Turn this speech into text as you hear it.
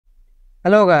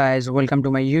Hello guys, welcome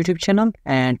to my YouTube channel,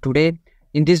 and today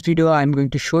in this video I'm going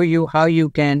to show you how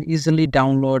you can easily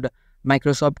download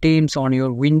Microsoft Teams on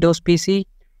your Windows PC.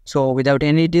 So without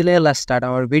any delay, let's start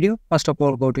our video. First of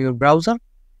all, go to your browser.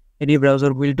 Any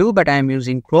browser will do, but I am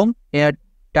using Chrome. Here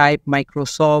type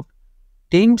Microsoft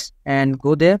Teams and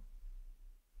go there.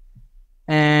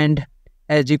 And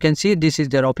as you can see, this is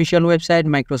their official website,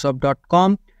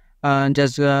 microsoft.com.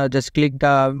 Just click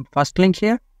the first link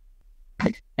here.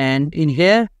 And in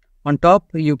here on top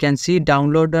you can see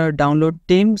download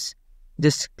Teams.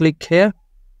 Just click here,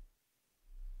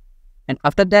 and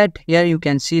after that here you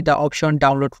can see the option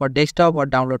download for desktop or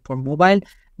download for mobile.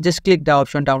 Just click the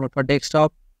option download for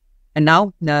desktop, and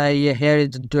now here is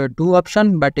the two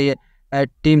option, but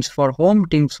Teams for home,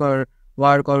 Teams for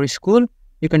work or school.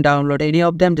 You can download any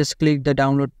of them. Just click the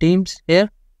download Teams here,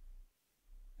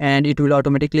 and it will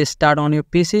automatically start on your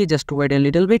PC. Just wait a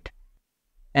little bit.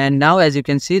 And now as you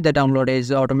can see, the download is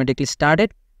automatically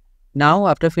started. Now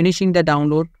after finishing the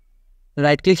download,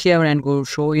 right click here and go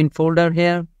show in folder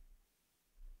here.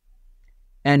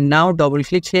 And now double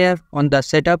click here on the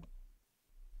setup.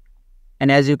 And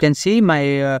as you can see,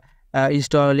 my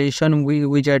installation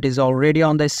widget is already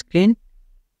on the screen.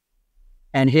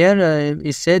 And here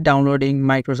it says downloading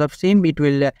Microsoft Teams. It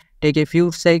will take a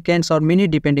few seconds or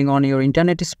minute depending on your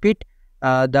internet speed.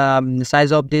 The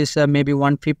size of this maybe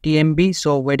 150 MB,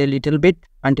 so wait a little bit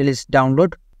until it's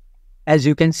download. As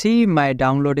you can see, my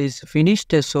download is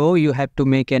finished, so you have to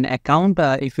make an account.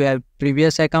 If you have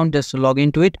previous account, just log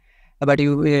into it. But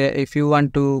if you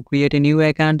want to create a new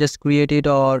account, just create it,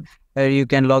 or you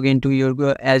can log into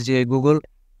your as your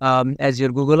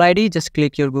Google ID. Just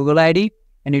click your Google ID,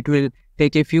 and it will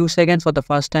take a few seconds for the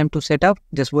first time to set up.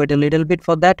 Just wait a little bit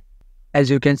for that. As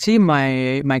you can see,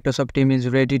 my Microsoft Teams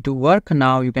is ready to work.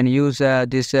 Now you can use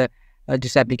this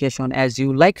application as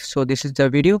you like. So this is the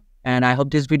video, and I hope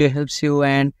this video helps you.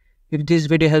 And if this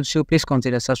video helps you, please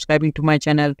consider subscribing to my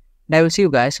channel. And I will see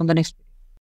you guys on the next video.